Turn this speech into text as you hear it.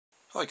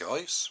Hi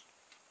guys,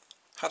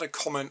 had a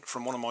comment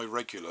from one of my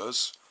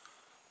regulars,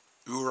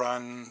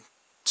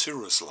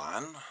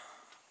 GrandadIsAnOldMan,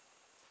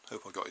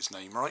 hope I got his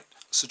name right,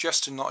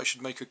 suggesting that I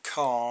should make a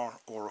car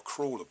or a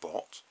crawler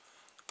bot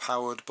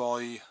powered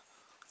by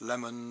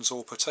lemons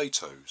or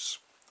potatoes.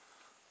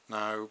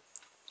 Now,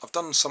 I've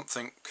done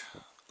something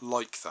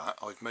like that.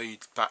 I've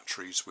made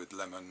batteries with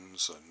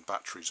lemons and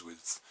batteries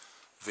with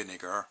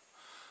vinegar,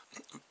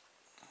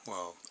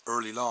 well,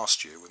 early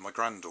last year with my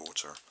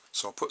granddaughter.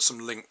 So I'll put some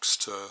links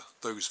to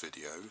those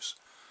videos.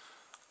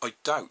 I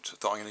doubt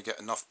that I'm going to get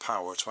enough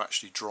power to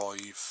actually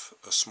drive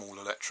a small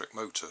electric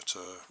motor to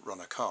run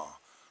a car,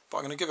 but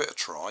I'm going to give it a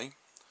try.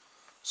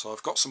 So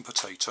I've got some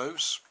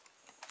potatoes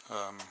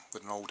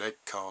with an old egg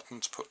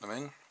carton to put them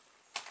in.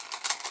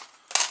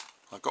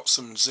 I've got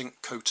some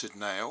zinc coated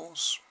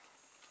nails,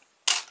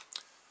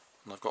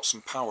 and I've got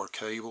some power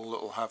cable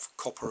that will have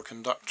copper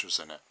conductors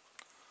in it.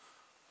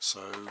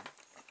 So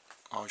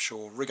I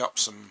shall rig up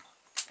some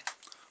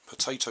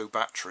potato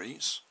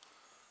batteries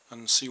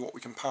and see what we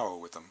can power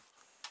with them.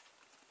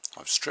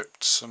 I've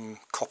stripped some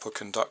copper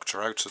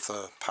conductor out of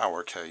the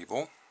power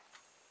cable,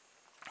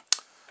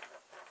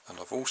 and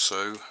I've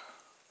also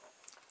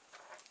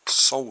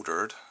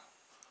soldered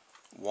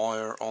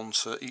wire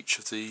onto each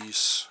of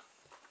these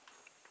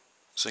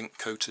zinc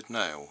coated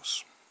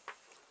nails.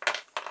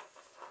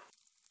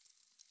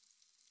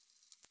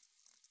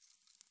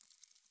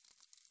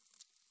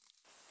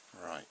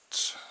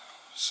 Right,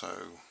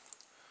 so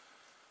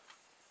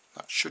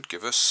that should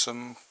give us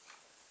some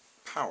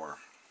power.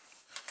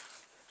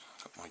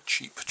 Got my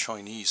cheap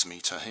Chinese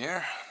meter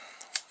here.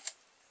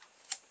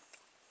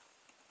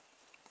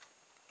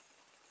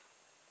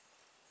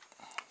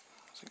 I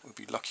think we'll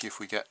be lucky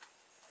if we get,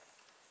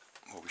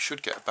 well, we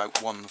should get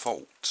about 1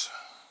 volt.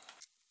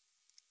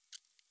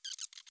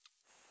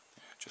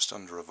 Yeah, just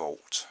under a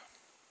volt.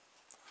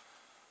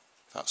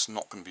 That's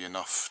not going to be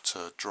enough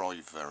to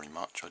drive very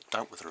much. I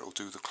doubt whether it'll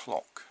do the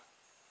clock.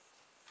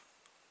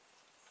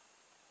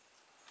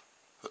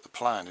 But the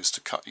plan is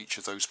to cut each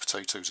of those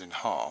potatoes in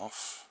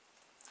half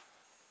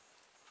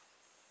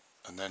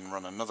and then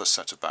run another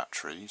set of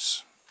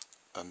batteries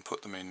and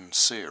put them in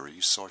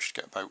series, so I should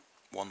get about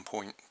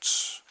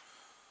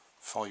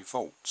 1.5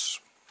 volts,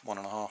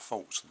 1.5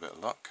 volts with a bit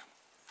of luck.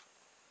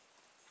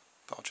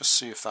 But I'll just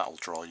see if that'll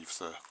drive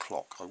the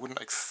clock. I wouldn't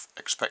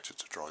expect it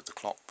to drive the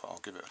clock, but I'll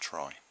give it a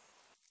try.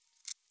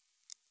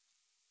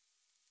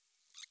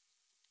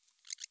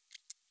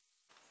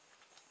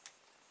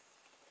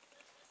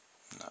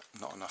 No,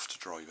 not enough to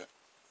drive it.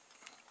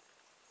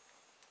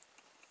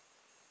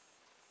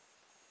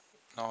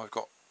 Now I've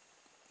got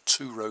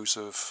 2 rows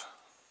of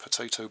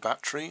potato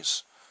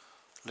batteries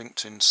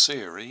linked in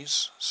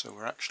series, so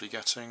we're actually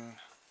getting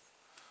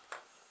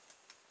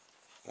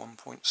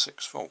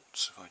 1.6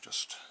 volts if I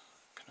just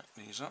connect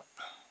these up.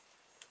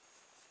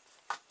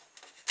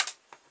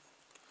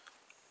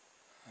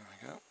 There we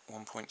go,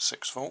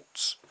 1.6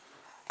 volts,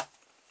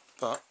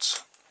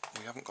 but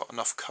we haven't got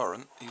enough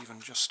current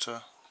even just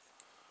to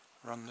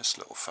run this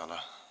little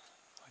fella.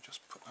 I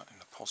just put that in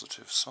the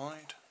positive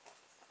side,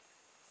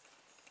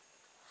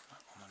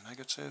 that on the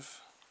negative,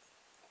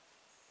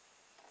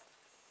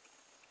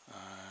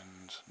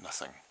 and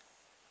nothing.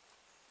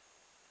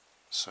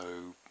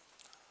 So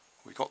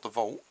we got the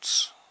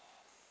volts,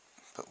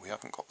 but we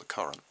haven't got the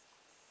current.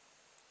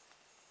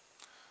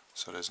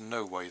 So there's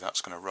no way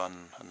that's going to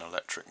run an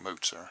electric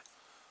motor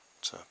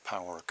to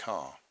power a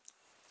car.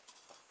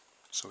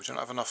 So we don't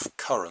have enough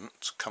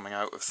current coming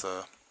out of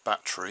the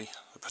battery,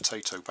 the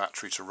potato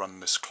battery, to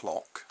run this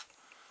clock.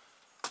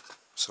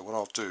 So what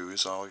I'll do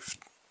is I've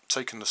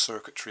taken the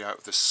circuitry out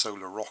of this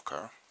solar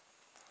rocker,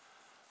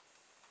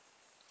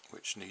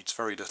 which needs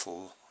very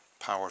little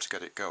power to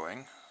get it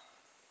going.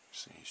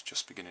 See, he's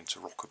just beginning to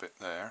rock a bit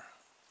there.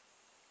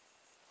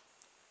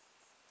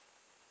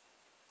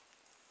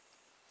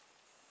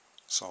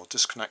 So I'll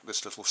disconnect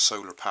this little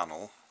solar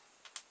panel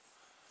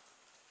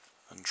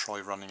and try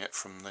running it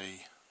from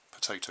the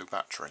potato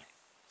battery.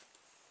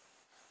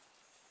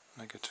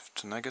 Negative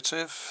to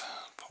negative,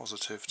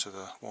 positive to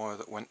the wire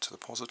that went to the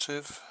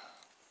positive.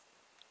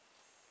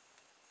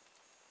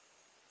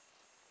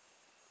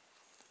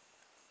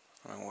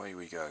 And away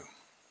we go.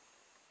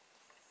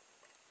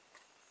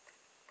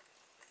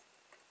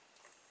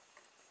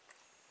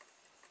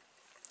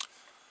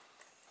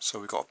 So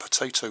we've got a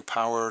potato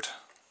powered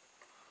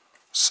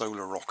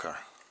solar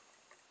rocker.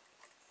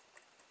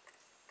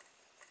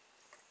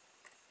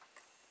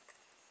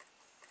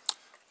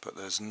 But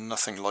there's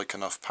nothing like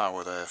enough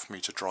power there for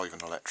me to drive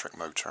an electric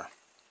motor.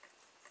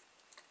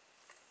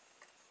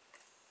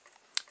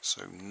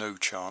 So no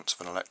chance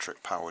of an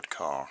electric powered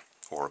car,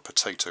 or a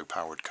potato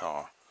powered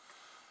car.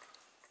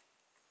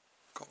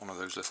 Got one of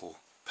those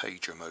little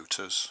pager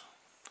motors.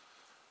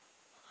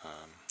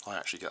 I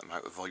actually get them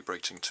out of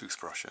vibrating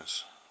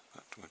toothbrushes,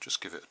 but we'll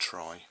just give it a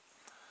try.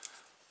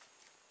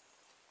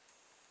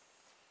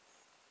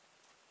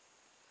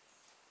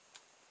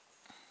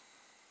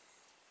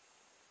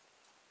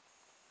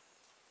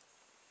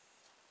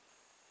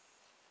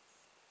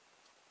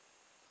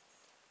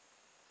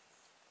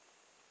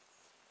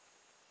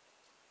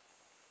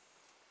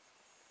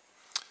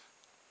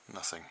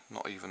 Nothing,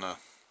 not even a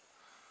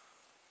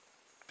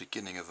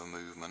beginning of a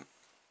movement.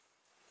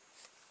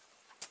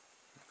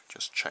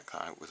 Just check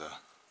that out with a...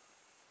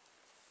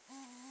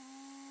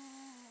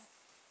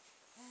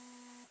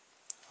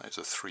 It's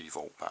a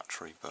 3-volt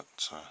battery, but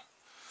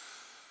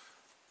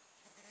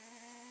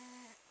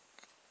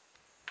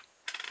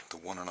the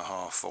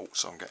 1.5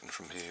 volts I'm getting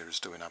from here is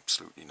doing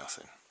absolutely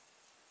nothing.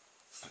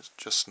 There's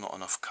just not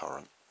enough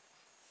current.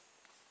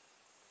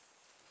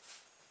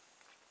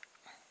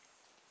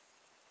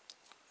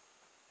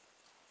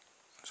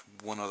 There's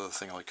one other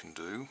thing I can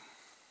do.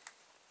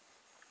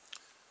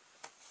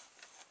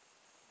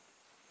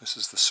 This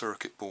is the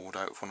circuit board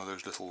out of one of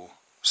those little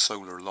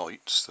solar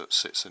lights that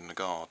sits in the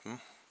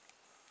garden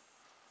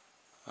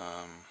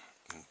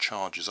and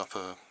charges up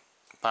a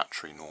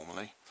battery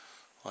normally.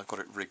 I've got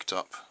it rigged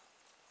up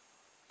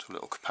to a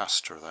little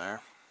capacitor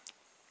there.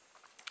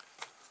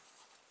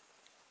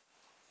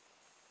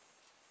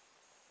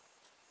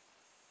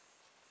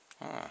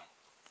 In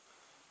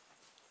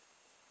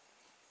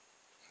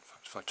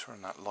fact, if I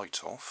turn that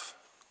light off,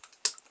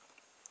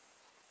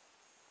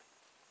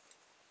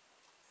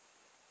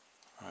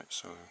 right,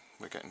 so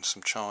we're getting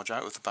some charge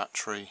out of the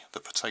battery, the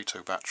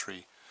potato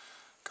battery,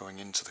 going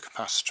into the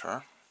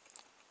capacitor,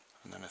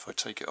 and then if I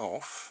take it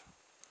off,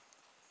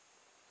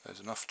 there's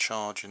enough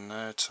charge in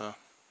there to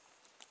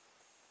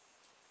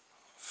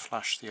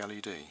flash the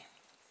LED.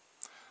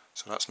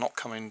 So that's not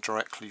coming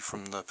directly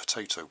from the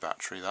potato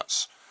battery,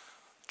 that's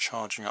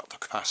charging up the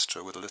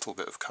capacitor with a little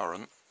bit of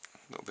current,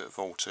 a little bit of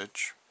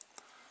voltage,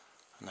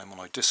 and then when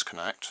I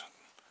disconnect,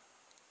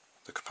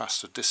 the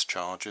capacitor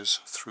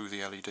discharges through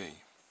the LED.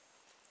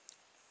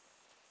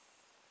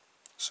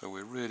 So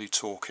we're really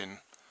talking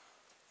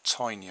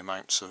tiny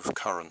amounts of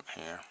current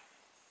here.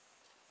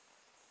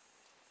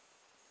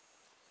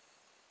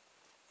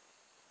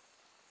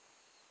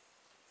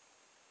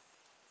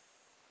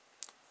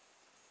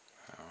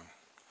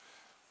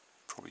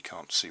 Probably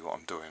can't see what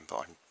I'm doing,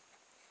 but I'm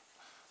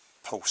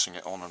pulsing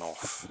it on and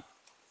off.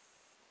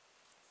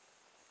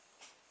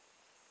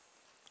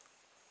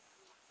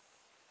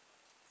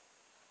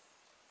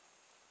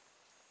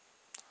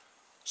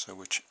 So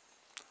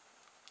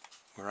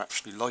we're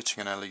actually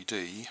lighting an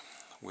LED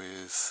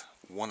with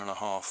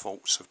 1.5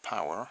 volts of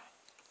power,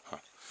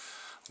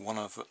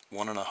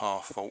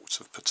 1.5 volts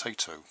of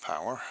potato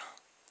power.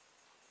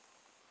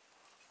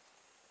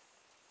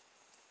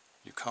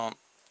 You can't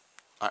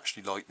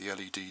actually light the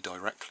LED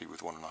directly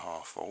with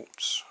 1.5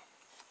 volts,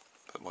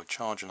 but by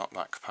charging up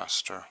that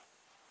capacitor,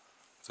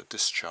 the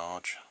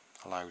discharge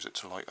allows it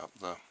to light up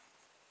the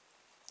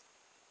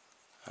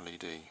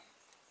LED.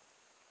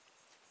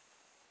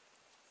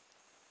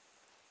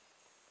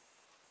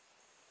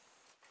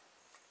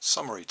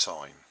 Summary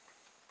time.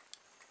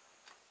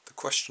 The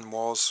question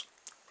was,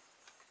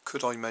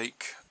 could I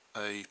make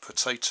a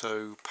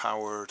potato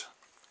powered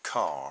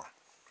car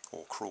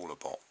or crawler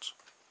bot?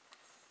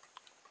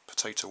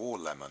 Potato or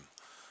lemon.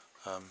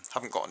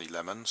 Haven't got any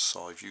lemons,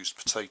 so I've used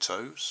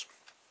potatoes.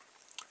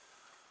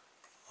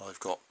 I've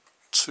got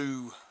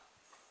 2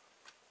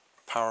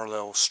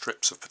 parallel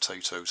strips of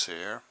potatoes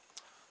here.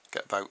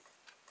 Get about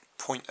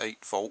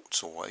 0.8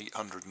 volts or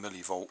 800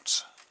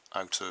 millivolts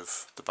out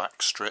of the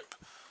back strip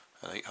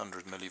and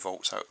 800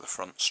 millivolts out of the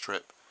front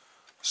strip.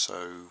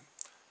 So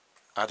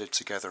added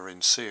together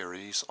in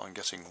series, I'm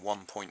getting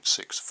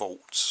 1.6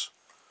 volts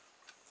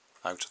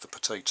out of the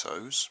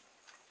potatoes,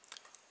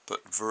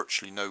 but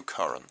virtually no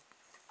current.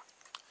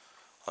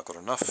 I've got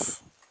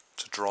enough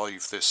to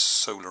drive this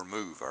solar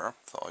mover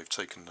that I've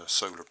taken the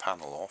solar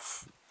panel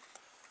off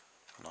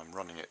and I'm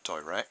running it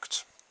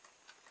direct.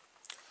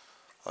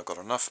 I've got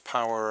enough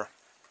power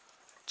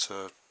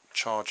to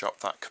charge up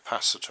that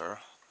capacitor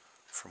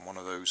from one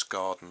of those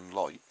garden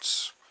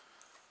lights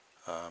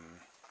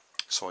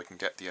so I can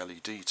get the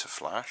LED to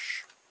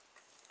flash,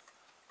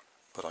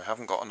 but I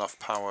haven't got enough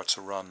power to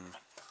run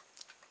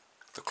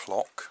the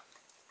clock,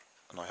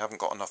 and I haven't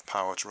got enough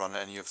power to run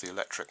any of the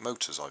electric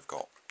motors I've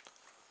got.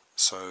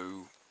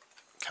 So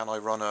can I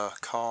run a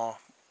car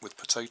with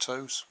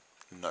potatoes?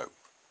 No.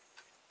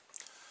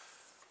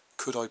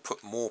 Could I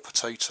put more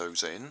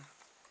potatoes in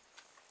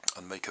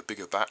and make a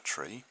bigger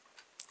battery?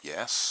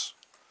 Yes.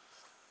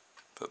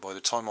 But by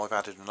the time I've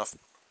added enough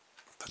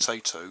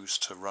potatoes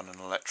to run an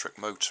electric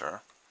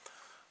motor,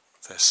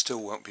 there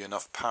still won't be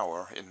enough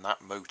power in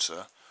that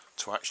motor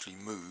to actually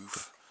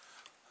move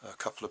a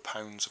couple of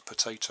pounds of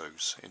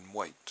potatoes in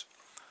weight.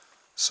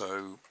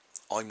 So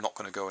I'm not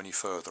going to go any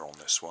further on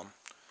this one.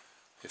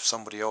 If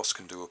somebody else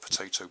can do a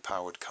potato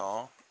powered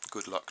car,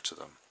 good luck to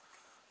them.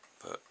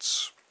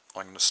 But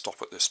I'm going to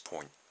stop at this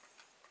point.